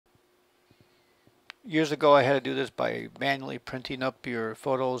Years ago, I had to do this by manually printing up your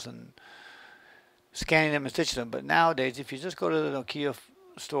photos and scanning them and stitching them. But nowadays, if you just go to the Nokia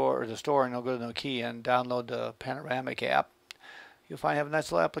store or the store and you'll go to Nokia and download the Panoramic app, you'll find you have a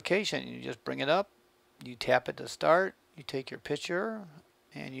nice little application. You just bring it up, you tap it to start, you take your picture,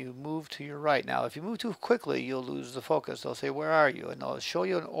 and you move to your right. Now, if you move too quickly, you'll lose the focus. They'll say, "Where are you?" And they'll show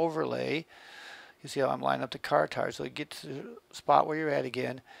you an overlay. You see how I'm lining up the car tires, so you get to the spot where you're at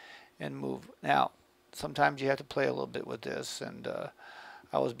again and move. Now, sometimes you have to play a little bit with this, and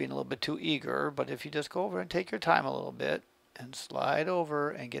I was being a little bit too eager, but if you just go over and take your time a little bit and slide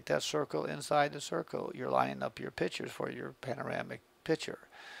over and get that circle inside the circle, you're lining up your pictures for your panoramic picture.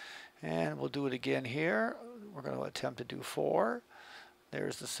 And we'll do it again here. We're going to attempt to do 4.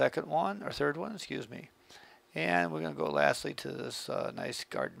 There's the second one, or third one, excuse me. And we're going to go lastly to this nice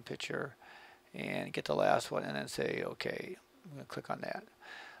garden picture and get the last one and then say, okay, I'm going to click on that.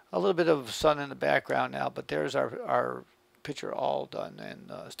 A little bit of sun in the background now, but there's our picture all done and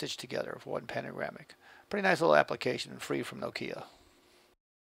stitched together for one panoramic. Pretty nice little application, free from Nokia.